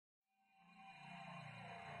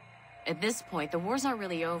At this point, the war's not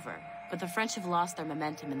really over, but the French have lost their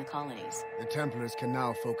momentum in the colonies. The Templars can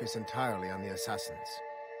now focus entirely on the assassins.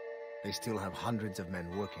 They still have hundreds of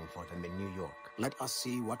men working for them in New York. Let us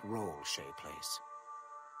see what role Shay plays.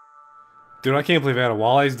 Dude, I can't believe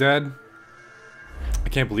Adewale's dead. I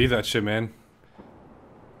can't believe that shit, man.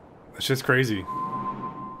 That shit's crazy.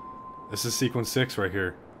 This is sequence 6 right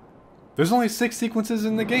here. There's only 6 sequences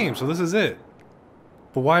in the game, so this is it.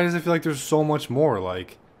 But why does it feel like there's so much more?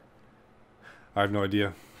 Like, I have no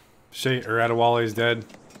idea. Adewale is dead.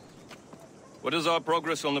 What is our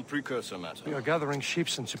progress on the precursor matter? We are gathering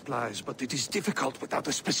ships and supplies, but it is difficult without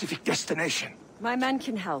a specific destination. My men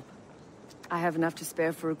can help. I have enough to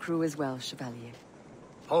spare for a crew as well, Chevalier.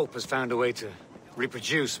 Hope has found a way to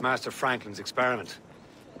reproduce Master Franklin's experiment.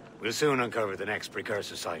 We'll soon uncover the next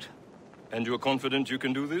precursor site. And you are confident you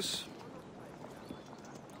can do this?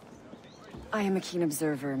 I am a keen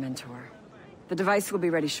observer, Mentor. The device will be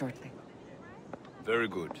ready shortly. Very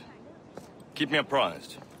good. Keep me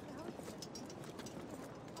apprised.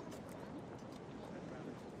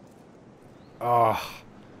 Ah,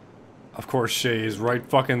 of course Shay is right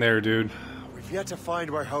fucking there, dude. We've yet to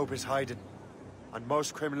find where Hope is hiding. And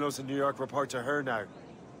most criminals in New York report to her now.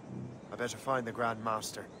 I better find the Grand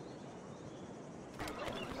Master.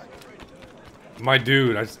 My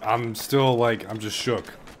dude, I'm still like, I'm just shook.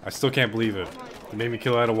 I still can't believe it. It made me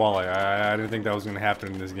kill Adewale. I didn't think that was going to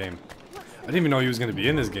happen in this game. I didn't even know he was going to be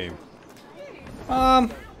in this game. Alright.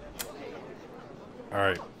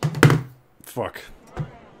 Fuck.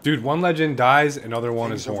 Dude, one legend dies, another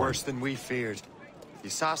one is Things are born. worse than we feared. The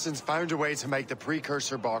assassins found a way to make the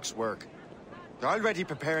precursor box work. They're already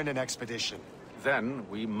preparing an expedition. Then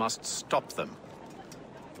we must stop them.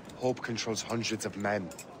 Hope controls hundreds of men.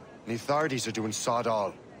 And the authorities are doing sod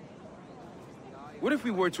all. What if we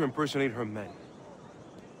were to impersonate her men?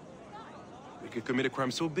 We could commit a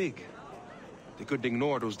crime so big, they couldn't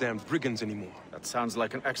ignore those damn brigands anymore. That sounds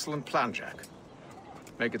like an excellent plan, Jack.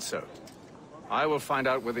 Make it so. I will find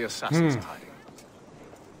out where the assassins are hiding.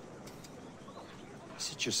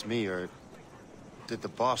 Is it just me, or did the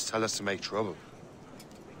boss tell us to make trouble?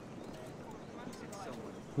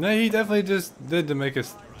 No, he definitely just did to make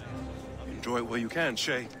us. Enjoy it while you can,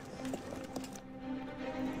 Shay.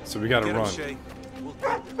 So we gotta Get him, run. Shay.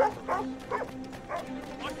 I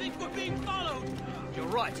think we're being followed. You're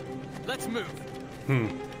right. Let's move.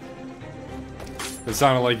 It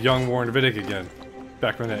sounded like young Warren Vidic again,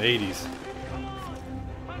 back in the 80s.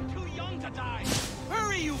 I'm too young to die.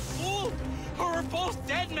 Hurry, you fool! Or we're both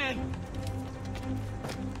dead men.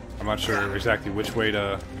 I'm not sure exactly which way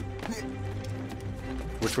to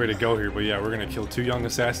go here, but yeah, we're gonna kill 2 young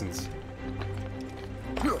assassins.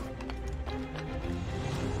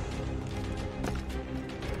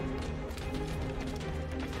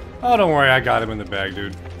 Oh, don't worry, I got him in the bag,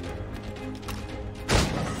 dude.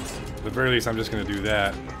 At the very least, I'm just gonna do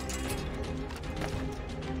that.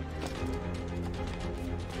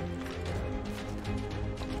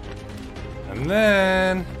 And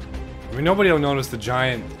then, I mean, nobody will notice the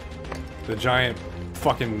giant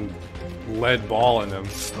fucking lead ball in them.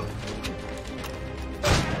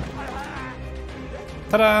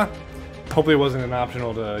 Ta-da! Hopefully it wasn't an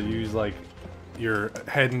optional to use, like, your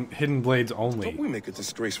hidden blades only. Don't we make a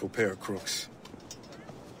disgraceful pair of crooks?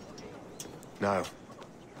 No.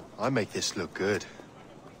 I make this look good.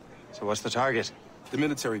 So what's the target? The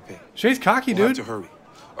military pay. Shay's cocky, We'll dude. have to hurry.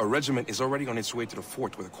 A regiment is already on its way to the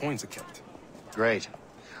fort where the coins are kept. Great.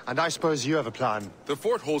 And I suppose you have a plan. The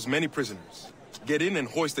fort holds many prisoners. Get in and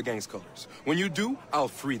hoist the gang's colors. When you do, I'll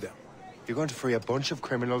free them. You're going to free a bunch of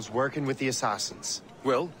criminals working with the assassins.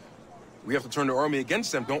 Well, we have to turn the army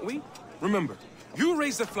against them, don't we? Remember, you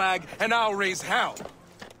raise the flag and I'll raise hell.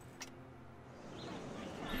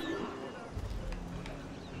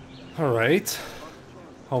 Alright.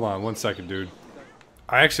 Hold on 1 second, dude.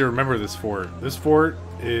 I actually remember this fort. This fort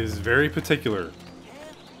is very particular.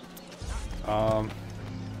 Hold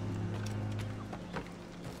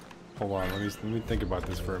on, let me think about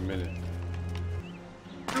this for a minute.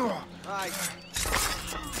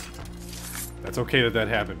 That's okay that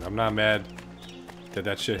happened. I'm not mad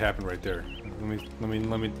that shit happened right there. Let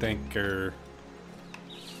me think.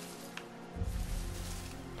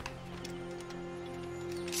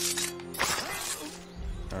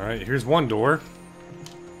 All right, here's one door.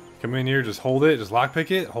 Come in here, just hold it, just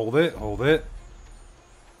lockpick it, hold it, hold it,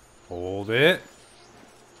 hold it.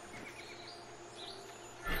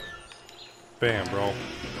 Bam, bro.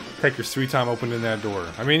 Take your sweet time opening that door.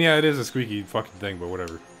 I mean, yeah, it is a squeaky fucking thing, but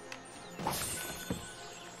whatever.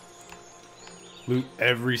 Loot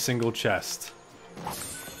every single chest.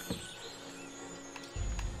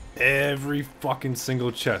 every fucking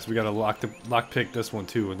single chest. We gotta lock pick this one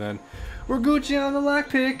too, and then we're Gucci on the lock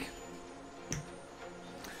pick.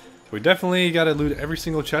 We definitely gotta loot every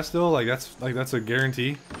single chest though. That's a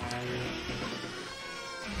guarantee.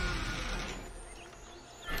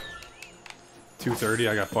 $2:30.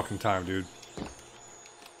 I got fucking time, dude.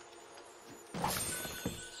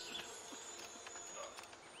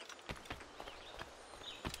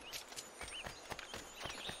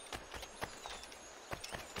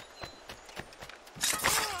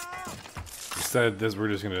 Instead of this, we're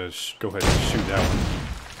just gonna go ahead and shoot that one.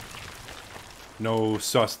 No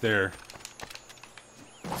sus there.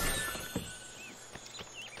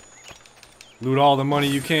 Loot all the money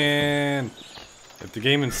you can. If the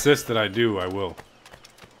game insists that I do, I will.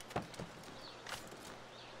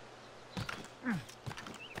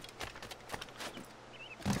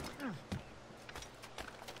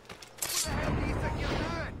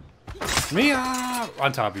 Me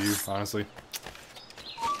on top of you, honestly.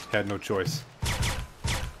 Had no choice.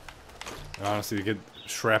 And honestly, to get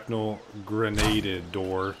shrapnel grenaded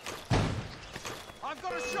door. I've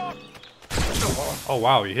got a shot. Oh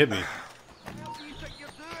wow, he hit me. What do you think you're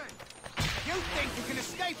doing? You think you can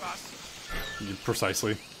escape us?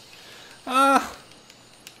 Precisely.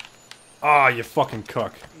 You fucking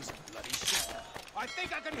cuck. He's a bloody shit. I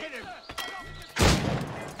think I can hit him.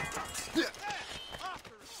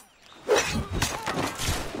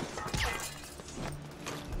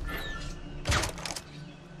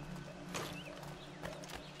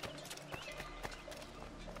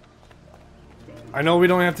 I know we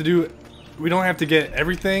don't have to get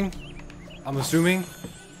everything, I'm assuming,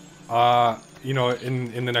 you know,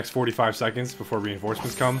 in the next 45 seconds before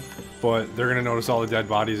reinforcements come, but they're gonna notice all the dead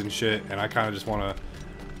bodies and shit, and I kind of just want to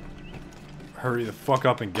hurry the fuck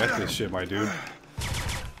up and get this shit, my dude.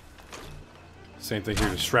 Same thing here,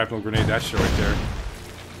 just shrapnel grenade that shit right there.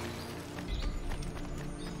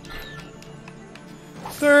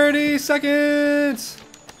 30 seconds!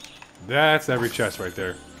 That's every chest right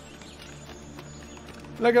there.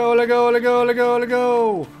 Let go, let go, let go, let go, let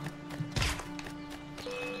go!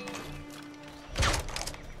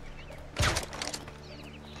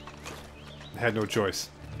 Had no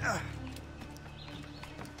choice.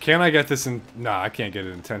 Can I get this in... Nah, I can't get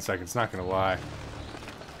it in 10 seconds, not gonna lie.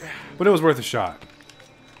 But it was worth a shot.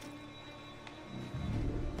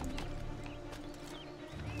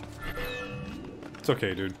 It's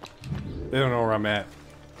okay, dude. They don't know where I'm at.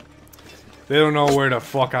 They don't know where the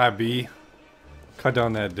fuck I be. Cut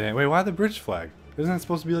down that damn... Wait, why the British flag? Isn't it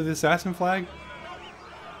supposed to be like the assassin flag?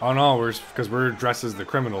 Oh no, because we're dressed as the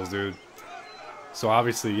criminals, dude. So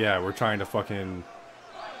obviously, yeah, we're trying to fucking...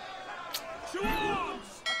 Don't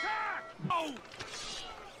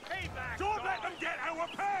let them get our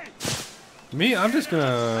pay. Me? I'm just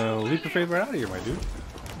gonna leap of faith right out of here, my dude.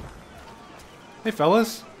 Hey,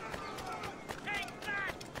 fellas.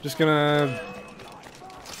 Just gonna...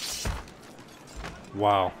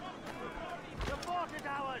 Wow.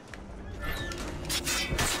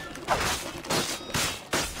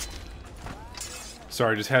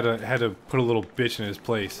 Sorry, just had to put a little bitch in his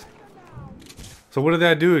place. So what did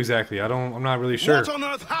that do exactly? I'm not really sure. What on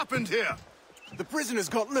earth happened here? The prisoners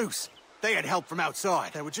got loose. They had help from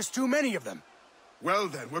outside. There were just too many of them. Well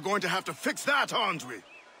then, we're going to have to fix that, aren't we?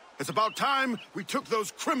 It's about time we took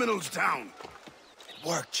those criminals down. It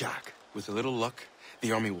worked, Jack. With a little luck,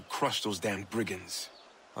 the army will crush those damn brigands.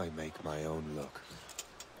 I make my own luck.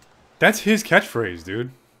 That's his catchphrase,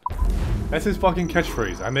 dude. That's his fucking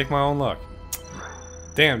catchphrase. I make my own luck.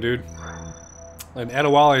 Damn, dude. And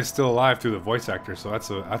Adewale is still alive through the voice actor, so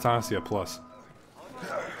that's honestly a plus.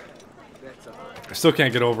 I still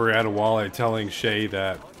can't get over Adewale telling Shay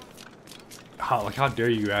that, how dare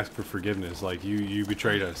you ask for forgiveness? Like, you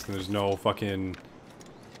betrayed us, and there's no fucking...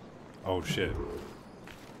 Oh, shit.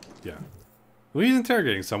 Yeah. Well, he's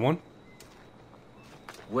interrogating someone.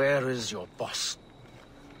 Where is your boss?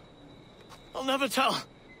 I'll never tell.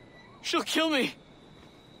 She'll kill me.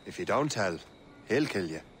 If you don't tell, he'll kill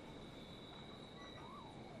you.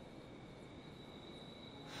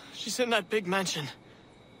 She's in that big mansion.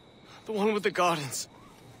 The one with the gardens.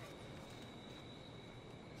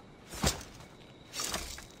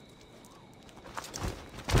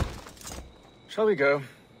 Shall we go?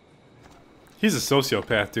 He's a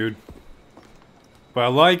sociopath, dude. But I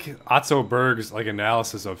like Otto Berg's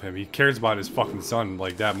analysis of him. He cares about his fucking son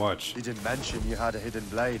like that much. He didn't mention you had a hidden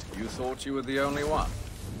blade. You thought you were the only one?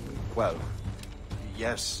 Well,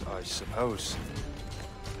 yes, I suppose.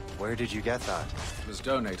 Where did you get that? It was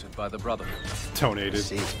donated by the Brotherhood. Donated.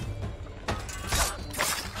 See.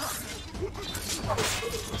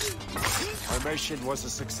 Our mission was a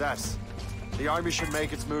success. The army should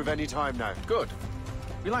make its move any time now. Good.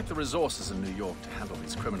 We lack the resources in New York to handle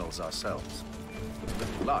these criminals ourselves. With a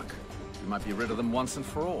little luck, we might be rid of them once and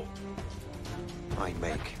for all. I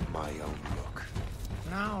make my own luck.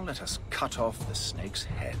 Now let us cut off the snake's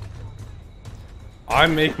head. I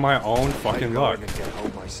make my own fucking luck. And get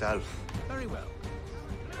home myself. Very well.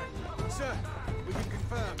 Sir, we can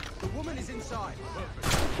confirm. The woman is inside.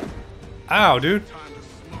 Ow, dude.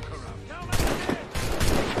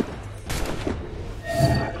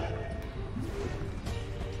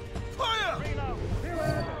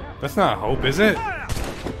 That's not Hope, is it?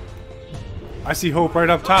 I see Hope right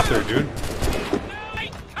up top there, dude.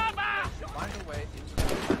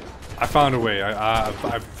 I found a way.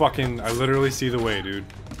 I literally see the way, dude.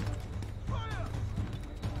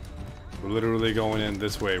 We're literally going in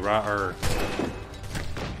this way, right? Or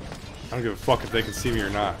I don't give a fuck if they can see me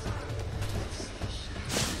or not.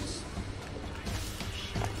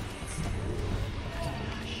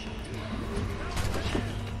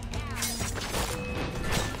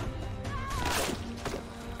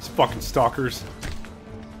 These fucking stalkers.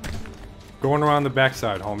 Going around the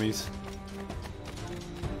backside, homies.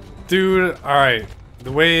 Dude, alright.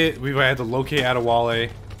 The way we had to locate Adewale,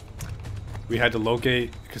 we had to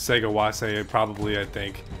locate Kasega Wase, probably, I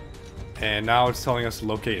think. And now it's telling us to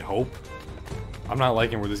locate Hope. I'm not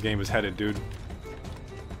liking where this game is headed, dude.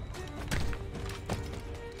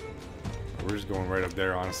 We're just going right up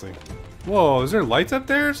there, honestly. Whoa, is there lights up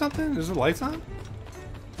there or something? Is there lights on?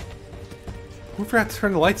 Who forgot to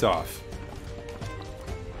turn the lights off?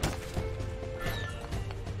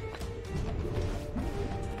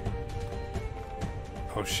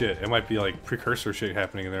 Oh shit, it might be like precursor shit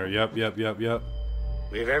happening in there. Yep. We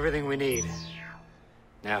have everything we need.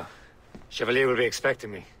 Now, Chevalier will be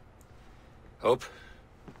expecting me. Hope?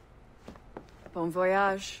 Bon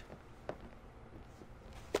voyage.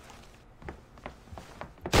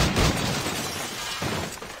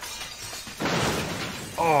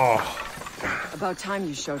 Oh. About time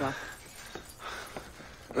you showed up.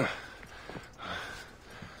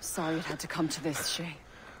 Sorry it had to come to this, Shay.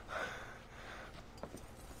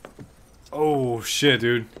 Oh shit,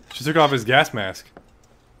 dude. She took off his gas mask.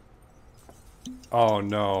 Oh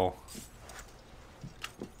no.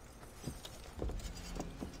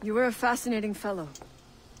 You were a fascinating fellow.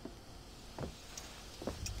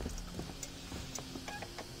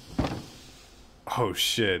 Oh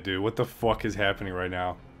shit, dude. What the fuck is happening right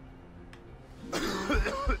now?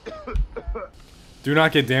 Do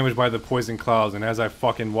not get damaged by the poison clouds, and as I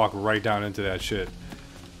fucking walk right down into that shit.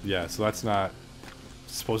 Yeah, so that's not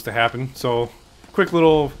supposed to happen. So, quick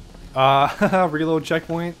little reload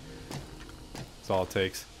checkpoint. That's all it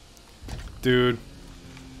takes. Dude.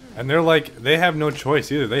 And they're like, they have no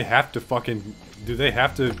choice either. They have to fucking, they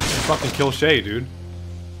have to fucking kill Shay, dude.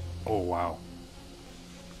 Oh, wow.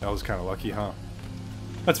 That was kind of lucky, huh?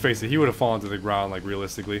 Let's face it, he would have fallen to the ground, like,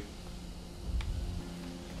 realistically.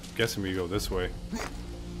 Guessing we go this way.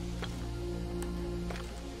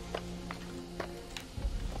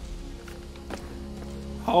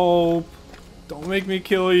 Hope, don't make me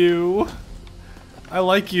kill you. I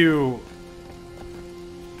like you.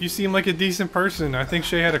 You seem like a decent person. I think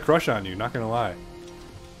Shay had a crush on you, not gonna lie.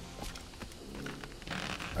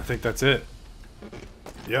 I think that's it.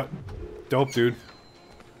 Yep. Dope, dude.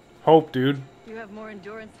 Hope, dude. You have more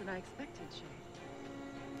endurance than I expected, Shay.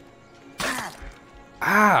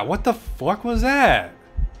 Ah, what the fuck was that?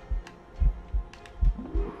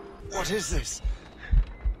 What is this?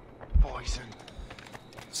 Poison.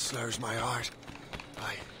 Slurs my heart.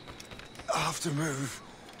 I have to move.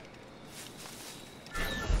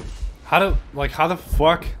 How the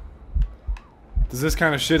fuck does this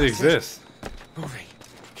kind of shit exist? Moving.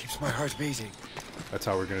 Keeps my heart beating. That's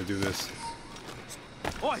how we're gonna do this.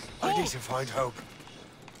 I need to find Hope.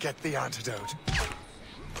 Get the antidote.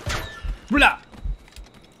 Blah.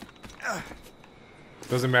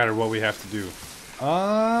 Doesn't matter what we have to do.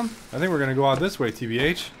 I think we're gonna go out this way,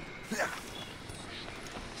 TBH.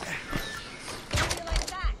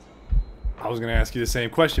 I was gonna ask you the same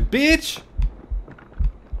question, bitch!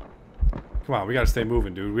 Come on, we gotta stay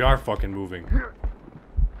moving, dude. We are fucking moving.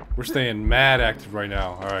 We're staying mad active right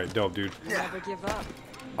now. Alright, dope, dude. Never give up.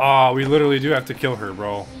 Oh, we literally do have to kill her,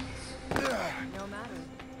 bro. No matter.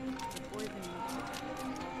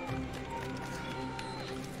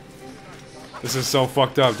 This is so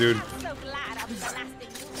fucked up, dude.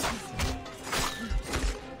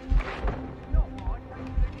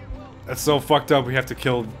 That's so fucked up. We have to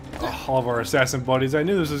kill all of our assassin buddies. I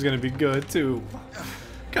knew this was gonna be good, too.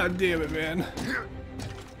 God damn it, man.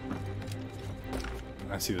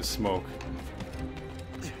 I see the smoke.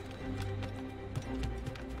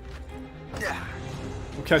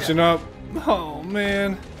 Catching up. Oh,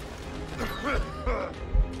 man.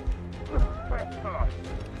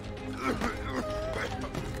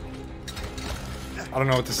 I don't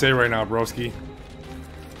know what to say right now, broski.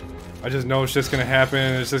 I just know it's just gonna happen,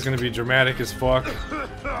 and it's just gonna be dramatic as fuck.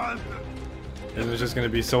 And it's just gonna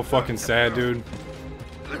be so fucking sad, dude.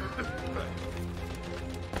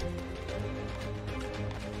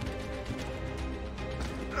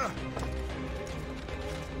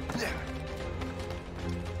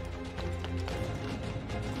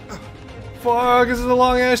 Fuck, this is a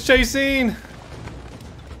long ass chase scene!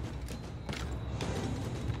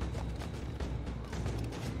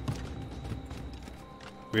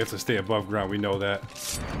 We have to stay above ground, we know that.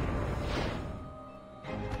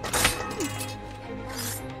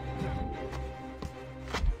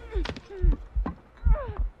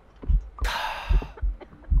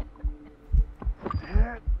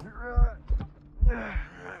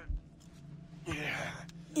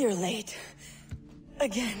 You're late.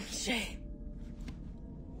 Again, Shay.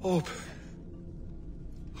 Hope.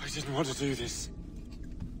 I didn't want to do this.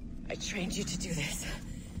 I trained you to do this.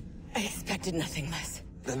 I expected nothing less.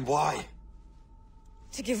 Then why?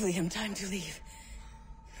 To give Liam time to leave.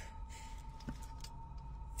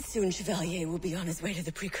 Soon Chevalier will be on his way to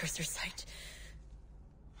the precursor site.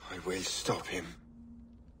 I will stop him.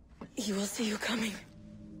 He will see you coming.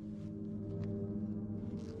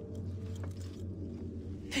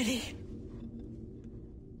 Pity.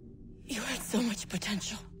 You had so much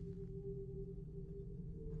potential.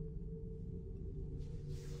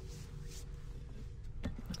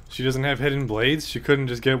 She doesn't have hidden blades? She couldn't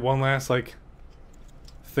just get one last, like,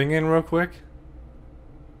 thing in real quick?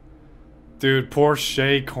 Dude, poor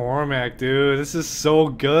Shay Cormac, dude. This is so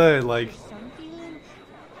good, like...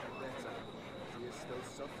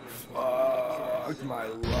 Fuck my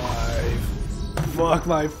life. Fuck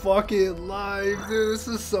my fucking life, dude. This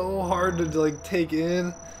is so hard to, like, take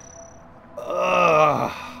in.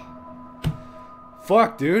 Ugh.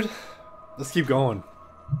 Fuck, dude. Let's keep going.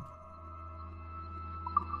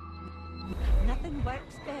 Nothing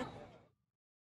works better.